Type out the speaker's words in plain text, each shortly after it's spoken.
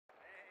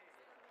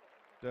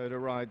Doda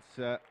rides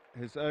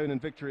his own and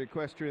Victory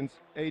Equestrian's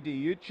AD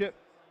Uutje,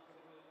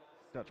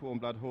 Dutch warm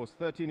blood horse,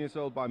 13 years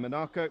old, by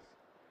Monaco.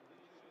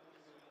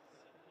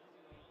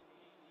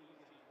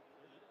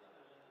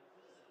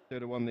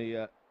 Doda won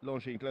the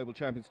Longines Global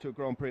Champions Tour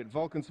Grand Prix at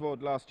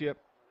Valkenswaard last year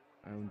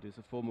and is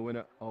a former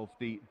winner of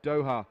the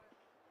Doha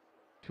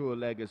Tour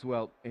leg as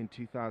well in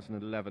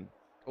 2011.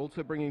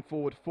 Also bringing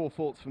forward 4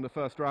 faults from the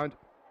first round.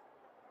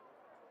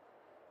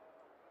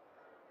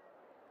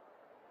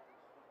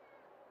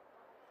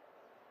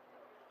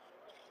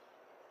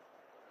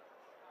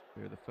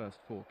 Here are the first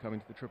 4 coming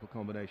to the triple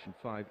combination,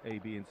 5 A,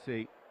 B and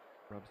C.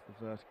 Rubs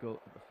the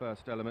vertical at the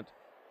first element.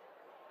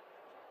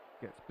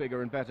 Gets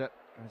bigger and better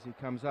as he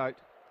comes out.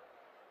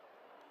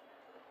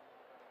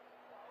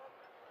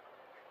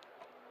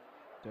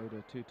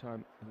 Doda,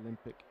 2-time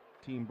Olympic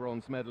team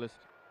bronze medalist.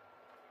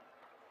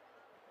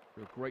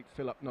 A great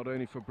fill-up not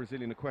only for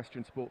Brazilian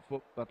equestrian sport,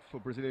 but for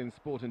Brazilian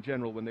sport in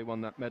general when they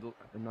won that medal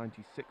at the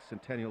 96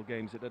 Centennial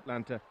Games at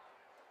Atlanta.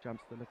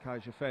 Jumps the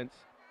Longines fence.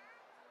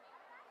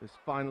 This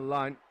final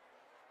line.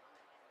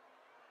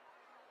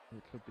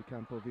 The Club de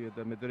Campo via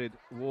the Madrid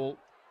wall.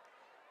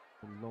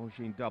 The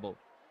Longines double.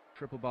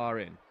 Triple bar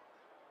in.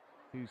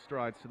 2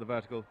 strides to the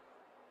vertical.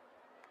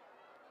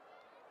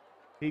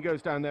 He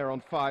goes down there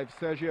on 5.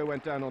 Sergio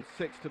went down on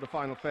 6 to the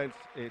final fence.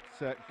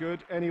 It's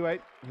good anyway.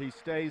 He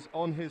stays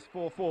on his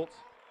 4 faults.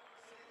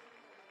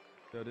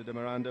 Doda de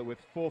Miranda with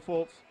 4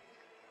 faults.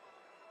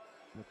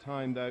 The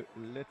time, though, a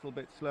little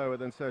bit slower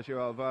than Sergio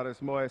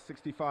Alvarez Moya,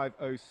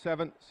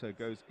 65.07, so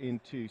goes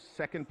into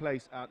 2nd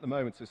place at the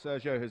moment. So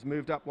Sergio has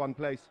moved up 1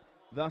 place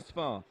thus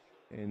far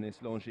in this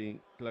Longines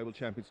Global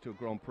Champions Tour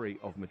Grand Prix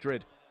of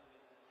Madrid.